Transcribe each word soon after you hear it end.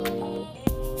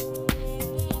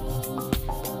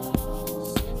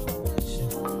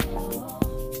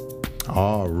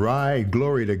All right.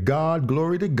 Glory to God.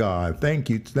 Glory to God. Thank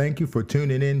you. Thank you for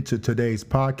tuning in to today's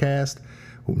podcast,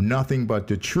 Nothing But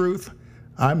the Truth.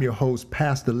 I'm your host,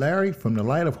 Pastor Larry from the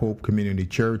Light of Hope Community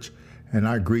Church, and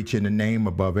I greet you in the name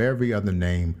above every other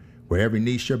name, where every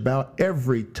knee shall bow,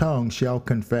 every tongue shall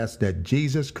confess that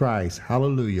Jesus Christ,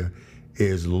 hallelujah,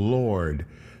 is Lord.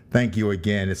 Thank you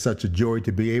again. It's such a joy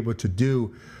to be able to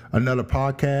do another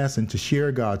podcast and to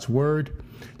share God's word.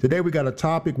 Today we got a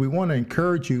topic. We want to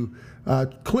encourage you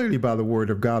clearly by the word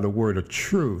of God, the word of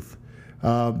truth.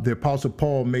 The Apostle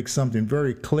Paul makes something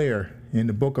very clear in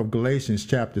the book of Galatians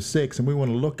chapter 6, and we want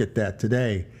to look at that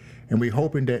today. And we're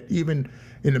hoping that even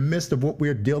in the midst of what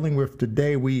we're dealing with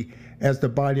today, we, as the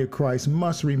body of Christ,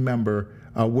 must remember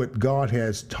what God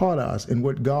has taught us and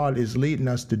what God is leading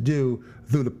us to do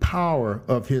through the power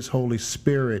of His Holy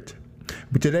Spirit.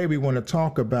 But today we want to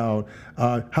talk about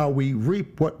how we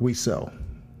reap what we sow.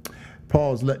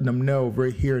 Paul's letting them know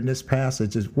right here in this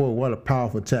passage is, whoa, what a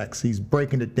powerful text. He's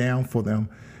breaking it down for them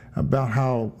about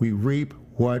how we reap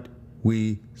what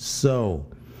we sow.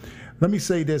 Let me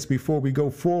say this before we go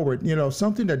forward. You know,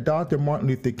 something that Dr. Martin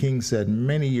Luther King said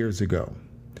many years ago.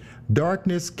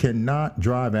 Darkness cannot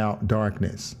drive out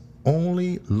darkness.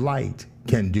 Only light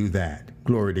can do that.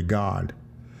 Glory to God.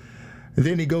 And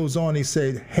then he goes on, he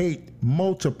said, hate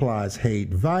multiplies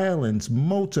hate. Violence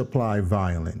multiply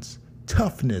violence.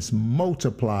 Toughness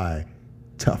multiply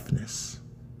toughness.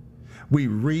 We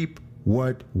reap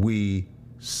what we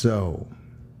sow.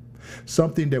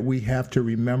 Something that we have to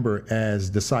remember as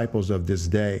disciples of this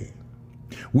day.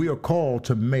 We are called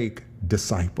to make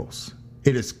disciples.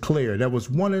 It is clear. That was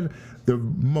one of the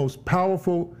most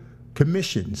powerful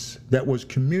commissions that was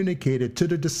communicated to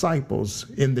the disciples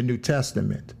in the New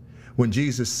Testament. When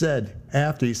Jesus said,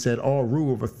 after he said, all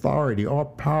rule of authority, all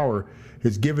power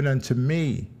is given unto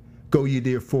me. Go ye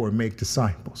therefore and make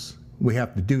disciples. We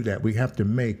have to do that. We have to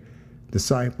make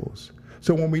disciples.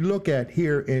 So when we look at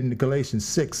here in Galatians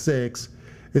 6:6,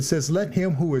 it says, let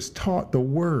him who is taught the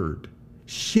word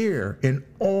share in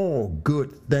all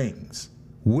good things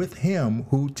with him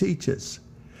who teaches.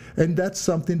 And that's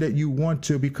something that you want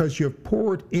to, because you've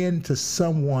poured into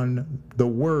someone the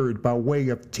word by way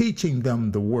of teaching them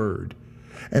the word.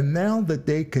 And now that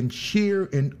they can share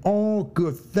in all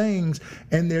good things,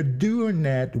 and they're doing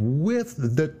that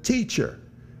with the teacher.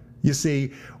 You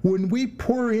see, when we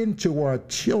pour into our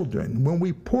children, when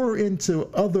we pour into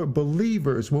other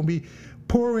believers, when we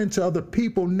pour into other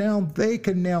people, now they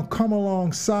can now come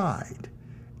alongside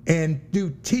and do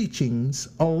teachings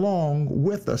along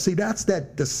with us. See, that's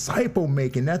that disciple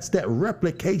making, that's that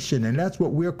replication, and that's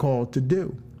what we're called to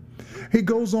do. He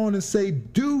goes on and say,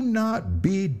 do not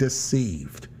be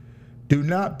deceived. Do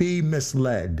not be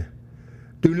misled.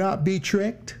 Do not be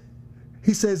tricked.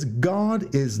 He says,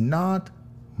 God is not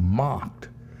mocked.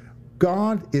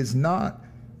 God is not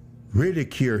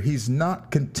ridiculed. He's not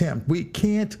contempt. We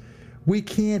can't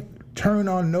turn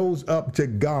our nose up to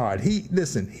God. He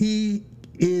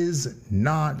is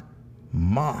not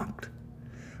mocked.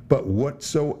 But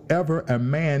whatsoever a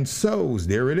man sows,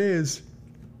 there it is,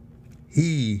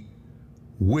 he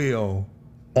will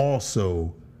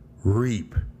also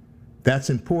reap.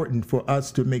 That's important for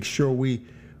us to make sure we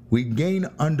gain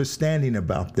understanding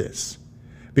about this.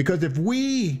 Because if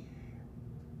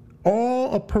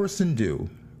all a person do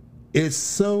is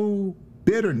sow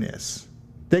bitterness,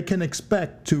 they can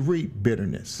expect to reap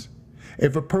bitterness.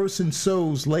 If a person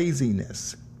sows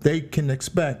laziness, they can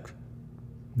expect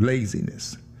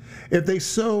laziness. If they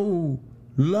sow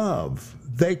love,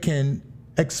 they can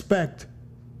expect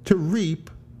to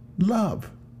reap love.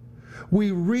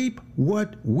 We reap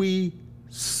what we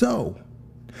sow.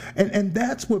 And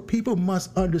that's what people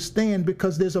must understand,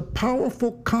 because there's a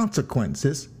powerful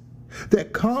consequences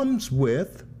that comes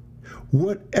with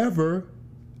whatever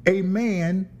a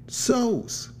man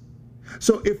sows.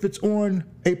 So if it's on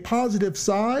a positive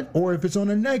side or if it's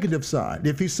on a negative side,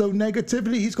 if he sows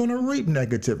negativity, he's going to reap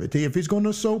negativity. If he's going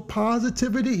to sow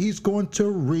positivity, he's going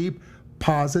to reap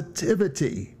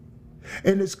positivity.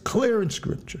 And it's clear in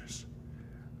scriptures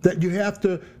that you have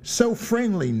to sow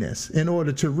friendliness in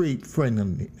order to reap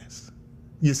friendliness.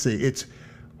 You see, it's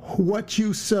what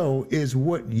you sow is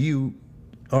what you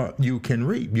can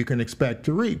reap. You can expect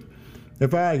to reap.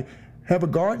 If I have a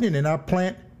garden and I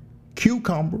plant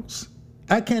cucumbers,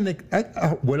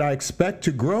 what I expect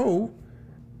to grow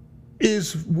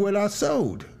is what I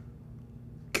sowed,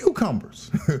 cucumbers.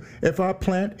 If I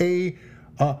plant a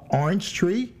orange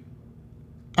tree,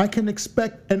 I can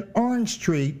expect an orange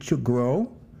tree to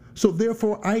grow. So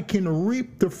therefore, I can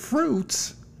reap the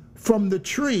fruits from the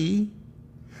tree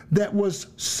that was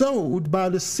sowed by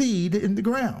the seed in the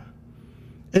ground.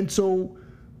 And so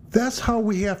that's how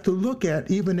we have to look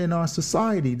at, even in our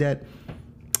society, that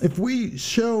if we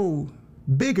show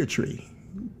bigotry,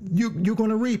 you're going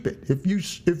to reap it. If you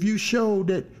show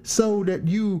that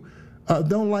you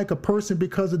don't like a person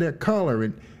because of their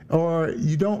color, or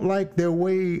you don't like their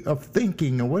way of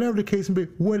thinking, or whatever the case may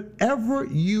be, whatever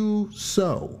you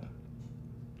sow,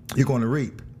 you're going to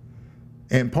reap.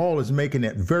 And Paul is making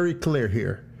that very clear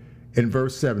here in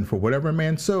verse 7. For whatever a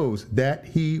man sows, that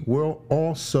he will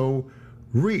also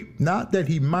reap. Not that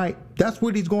he might, that's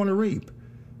what he's going to reap.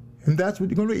 And that's what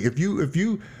you're going to reap. If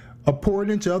you are pouring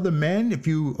into other men, if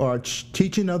you are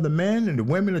teaching other men, and the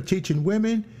women are teaching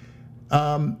women,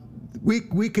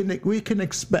 we can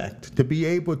expect to be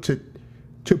able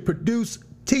to produce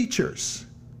teachers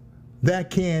that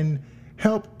can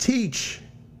help teach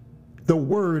the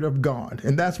word of God.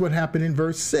 And that's what happened in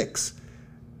verse 6,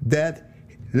 that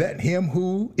let him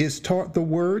who is taught the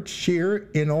word share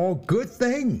in all good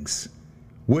things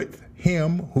with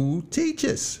him who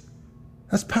teaches.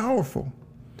 That's powerful.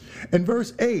 In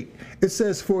verse 8, it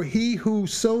says, for he who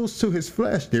sows to his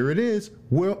flesh, there it is,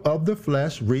 will of the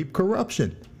flesh reap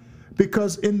corruption.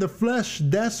 Because in the flesh,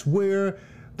 that's where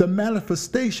the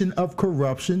manifestation of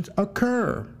corruptions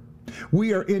occur.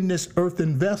 We are in this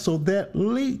earthen vessel that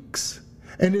leaks,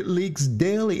 and it leaks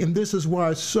daily. And this is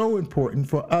why it's so important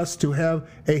for us to have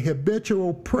a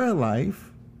habitual prayer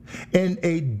life and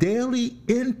a daily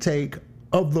intake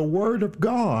of the Word of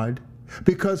God,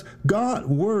 because God's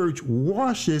Word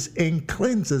washes and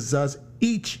cleanses us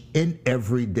each and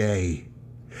every day.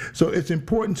 So it's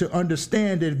important to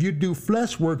understand that if you do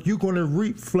flesh work, you're going to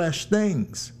reap flesh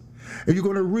things. And you're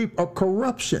going to reap a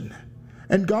corruption.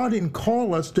 And God didn't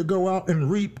call us to go out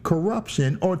and reap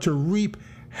corruption or to reap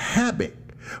havoc.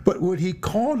 But what he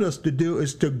called us to do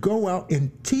is to go out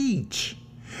and teach.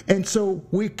 And so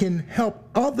we can help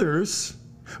others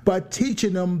by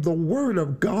teaching them the word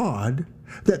of God,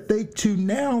 that they too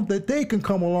now that they can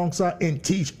come alongside and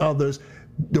teach others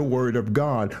the word of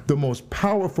God, the most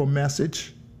powerful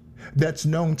message that's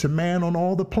known to man on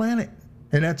all the planet.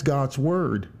 And that's God's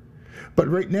word. But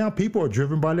right now, people are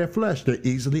driven by their flesh. They're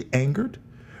easily angered.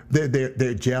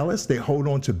 They're jealous. They hold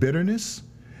on to bitterness.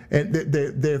 And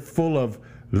they're full of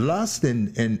lust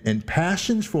and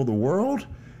passions for the world.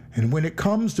 And when it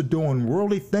comes to doing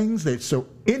worldly things, they're so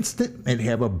instant and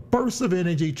have a burst of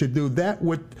energy to do that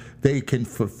what they can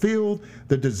fulfill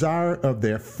the desire of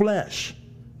their flesh.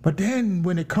 But then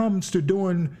when it comes to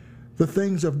doing the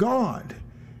things of God,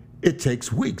 it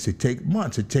takes weeks, it takes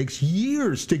months, it takes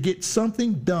years to get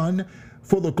something done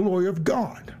for the glory of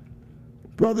God.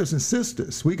 Brothers and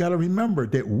sisters, we got to remember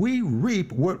that we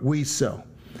reap what we sow.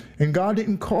 And God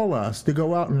didn't call us to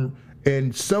go out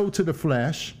and sow to the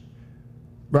flesh,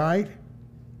 right?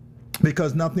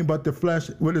 Because nothing but the flesh,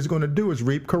 what it's going to do is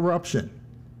reap corruption.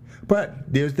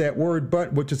 But there's that word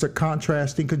but, which is a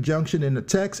contrasting conjunction in the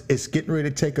text. It's getting ready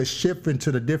to take a shift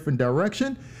into the different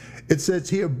direction. It says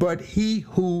here, but he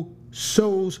who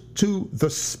sows to the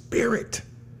Spirit.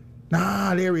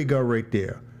 There we go right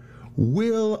there.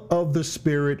 Will of the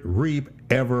Spirit reap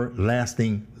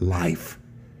everlasting life.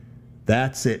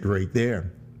 That's it right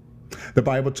there. The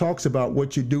Bible talks about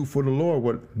what you do for the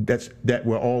Lord, that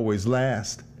will always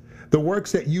last. The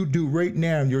works that you do right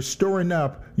now, you're storing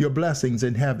up your blessings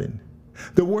in heaven.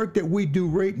 The work that we do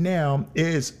right now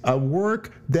is a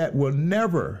work that will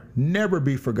never, never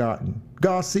be forgotten.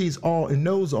 God sees all and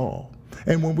knows all.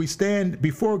 And when we stand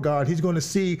before God, he's going to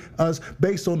see us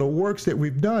based on the works that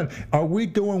we've done. Are we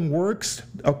doing works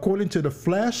according to the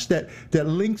flesh that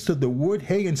links to the wood,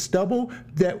 hay, and stubble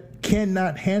that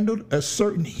cannot handle a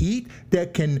certain heat,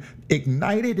 that can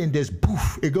ignite it and just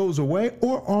poof, it goes away?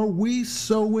 Or are we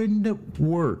sowing the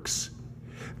works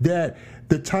that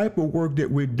the type of work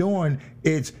that we're doing,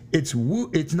 it's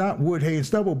not wood, hay, and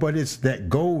stubble, but it's that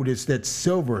gold, it's that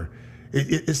silver.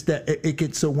 It's that it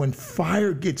gets, so when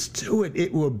fire gets to it,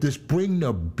 it will just bring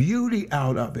the beauty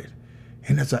out of it.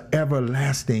 And it's an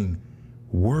everlasting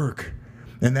work.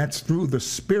 And that's through the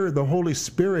Spirit, the Holy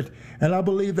Spirit. And I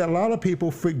believe that a lot of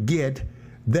people forget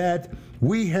that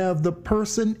we have the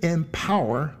person and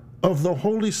power of the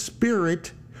Holy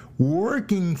Spirit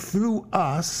working through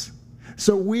us,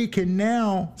 so we can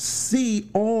now see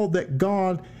all that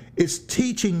God is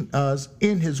teaching us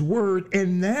in his word.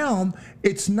 And now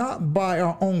it's not by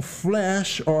our own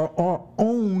flesh or our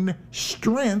own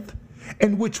strength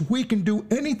in which we can do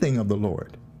anything of the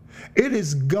Lord. It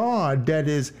is God that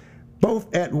is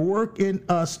both at work in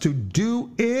us to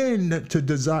do and to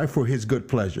desire for his good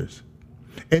pleasures.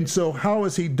 And so how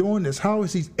is he doing this? How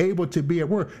is he able to be at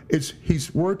work?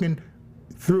 He's working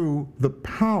through the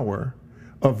power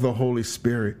of the Holy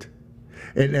Spirit.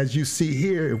 And as you see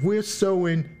here, if we're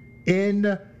sowing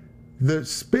in the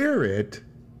Spirit,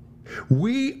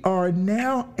 we are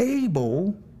now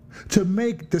able to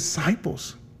make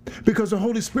disciples, because the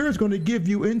Holy Spirit is going to give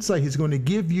you insight. He's going to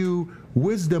give you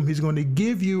wisdom. He's going to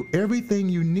give you everything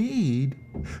you need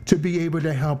to be able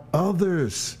to help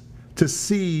others to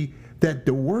see that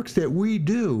the works that we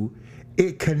do,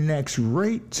 it connects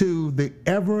right to the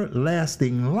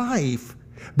everlasting life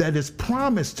that is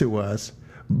promised to us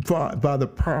by the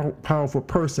powerful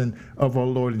person of our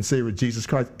Lord and Savior Jesus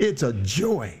Christ. It's a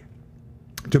joy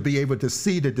to be able to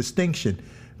see the distinction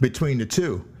between the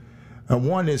two.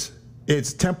 One is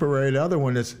it's temporary, the other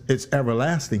one is it's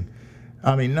everlasting.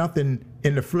 I mean, nothing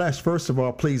in the flesh, first of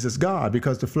all, pleases God,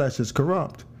 because the flesh is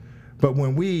corrupt. But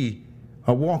when we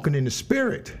are walking in the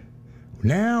Spirit,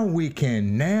 now we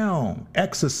can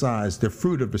exercise the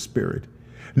fruit of the Spirit.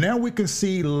 Now we can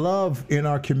see love in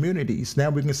our communities. Now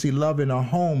we can see love in our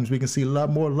homes. We can see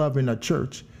more love in our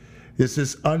church. It's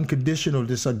this unconditional,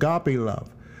 this agape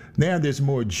love. Now there's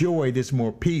more joy, there's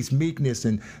more peace, meekness,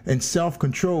 and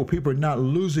self-control. People are not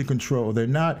losing control. They're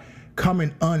not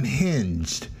coming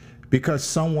unhinged because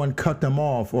someone cut them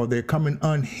off, or they're coming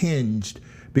unhinged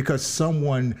because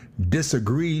someone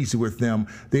disagrees with them.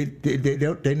 They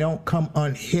don't come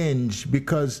unhinged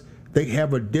because they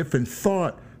have a different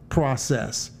thought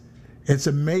process. It's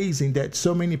amazing that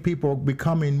so many people are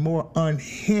becoming more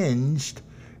unhinged,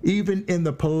 even in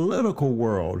the political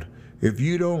world. If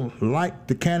you don't like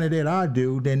the candidate I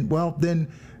do, then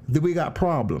we got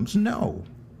problems. No.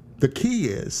 The key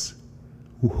is,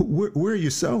 where are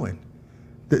you sowing?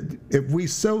 If we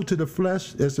sow to the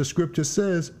flesh, as the scripture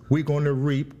says, we're going to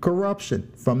reap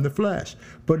corruption from the flesh.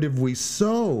 But if we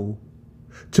sow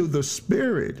to the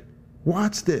Spirit,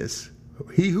 watch this.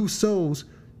 He who sows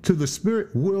to the Spirit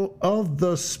will of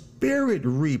the Spirit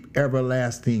reap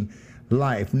everlasting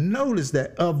life. Notice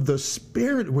that of the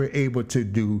Spirit we're able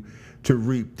to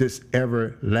reap this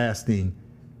everlasting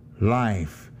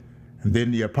life. And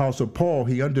then the Apostle Paul,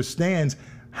 he understands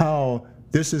how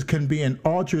this can be an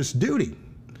arduous duty.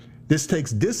 This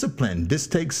takes discipline. This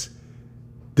takes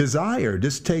desire.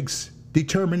 This takes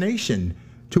determination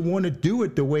to want to do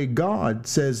it the way God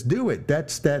says do it.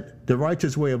 That's the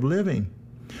righteous way of living.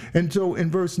 And so in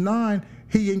verse 9,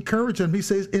 he encouraged them. He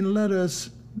says, and let us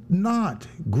not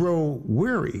grow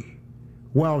weary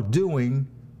while doing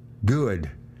good.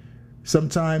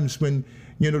 Sometimes when,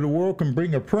 the world can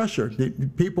bring a pressure,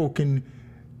 people can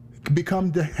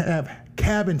become to have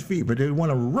cabin fever. They want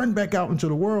to run back out into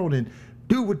the world and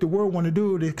do what the world want to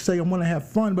do. They say, I want to have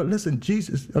fun. But listen,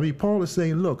 Paul is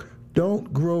saying, look,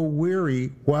 don't grow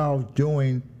weary while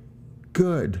doing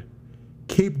good.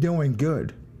 Keep doing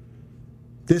good.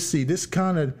 This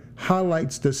kind of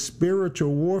highlights the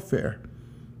spiritual warfare.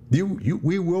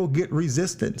 We will get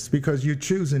resistance because you're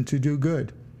choosing to do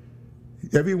good.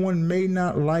 Everyone may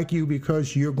not like you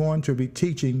because you're going to be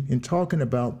teaching and talking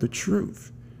about the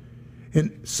truth.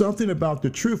 And something about the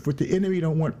truth, what the enemy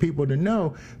don't want people to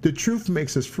know, the truth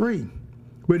makes us free.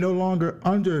 We're no longer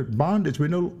under bondage. We're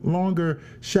no longer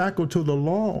shackled to the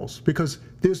laws, because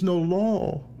there's no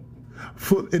law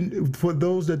for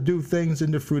those that do things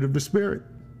in the fruit of the Spirit.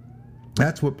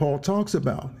 That's what Paul talks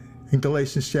about in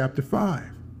Galatians chapter 5.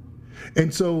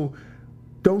 And so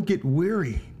don't get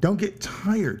weary. Don't get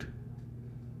tired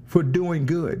for doing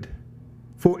good.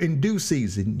 For in due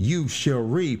season you shall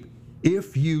reap,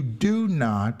 if you do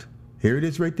not, here it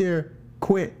is right there,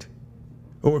 quit.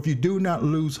 Or if you do not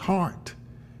lose heart.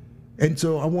 And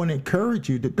so I want to encourage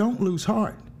you that don't lose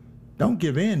heart. Don't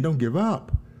give in. Don't give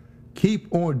up.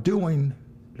 Keep on doing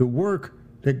the work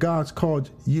that God's called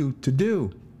you to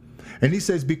do. And he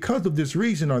says, because of this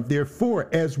reason, or therefore,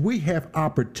 as we have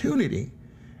opportunity,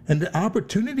 and the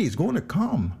opportunity is going to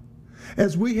come,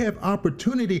 as we have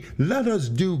opportunity, let us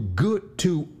do good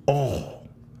to all.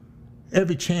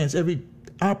 Every chance, every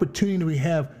opportunity we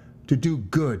have to do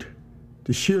good,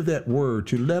 to share that word,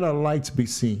 to let our lights be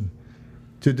seen,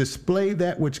 to display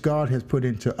that which God has put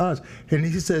into us. And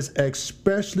he says,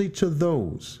 especially to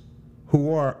those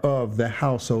who are of the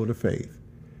household of faith.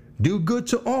 Do good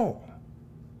to all,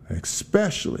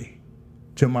 especially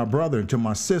to my brother and to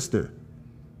my sister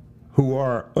who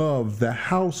are of the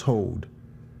household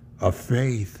of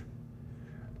faith.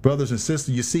 Brothers and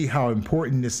sisters, you see how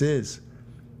important this is.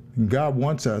 And God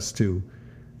wants us to,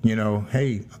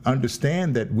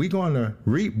 understand that we're going to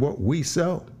reap what we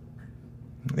sow.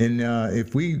 And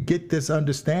if we get this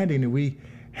understanding and we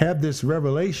have this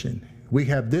revelation, we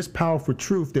have this powerful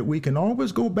truth that we can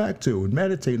always go back to and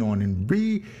meditate on and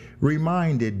be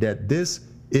reminded that this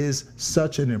is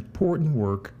such an important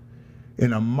work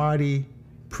and a mighty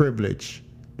privilege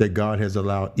that God has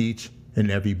allowed each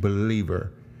and every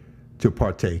believer to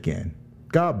partake in.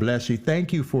 God bless you.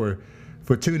 Thank you for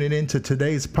tuning in to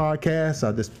today's podcast.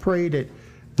 I just pray that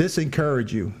this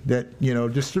encourage you, that,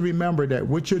 just to remember that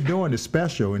what you're doing is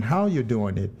special, and how you're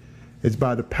doing it is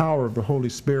by the power of the Holy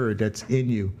Spirit that's in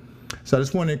you. So I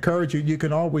just want to encourage you, you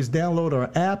can always download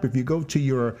our app if you go to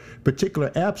your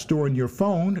particular app store in your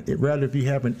phone, rather if you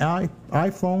have an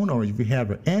iPhone or if you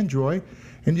have an Android,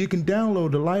 and you can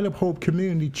download the Light of Hope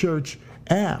Community Church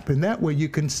app, and that way you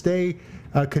can stay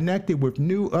connected with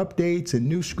new updates and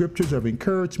new scriptures of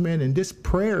encouragement and just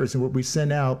prayers and what we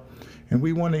send out. And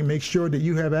we want to make sure that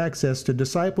you have access to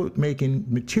disciple-making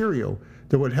material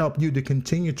that would help you to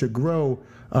continue to grow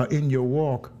in your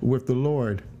walk with the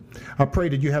Lord. I pray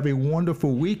that you have a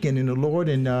wonderful weekend in the Lord,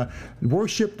 and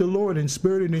worship the Lord in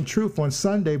spirit and in truth on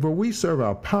Sunday, where we serve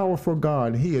our powerful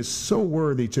God. He is so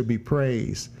worthy to be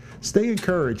praised. Stay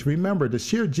encouraged. Remember to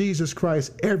share Jesus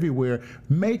Christ everywhere.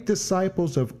 Make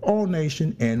disciples of all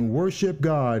nations and worship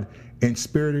God in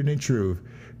spirit and in truth.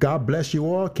 God bless you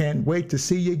all. Can't wait to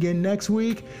see you again next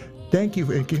week. Thank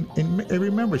you. And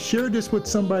remember, share this with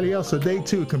somebody else so they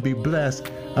too can be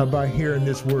blessed by hearing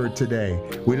this word today.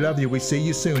 We love you. We see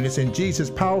you soon. It's in Jesus'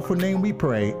 powerful name we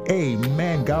pray.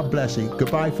 Amen. God bless you.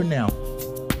 Goodbye for now.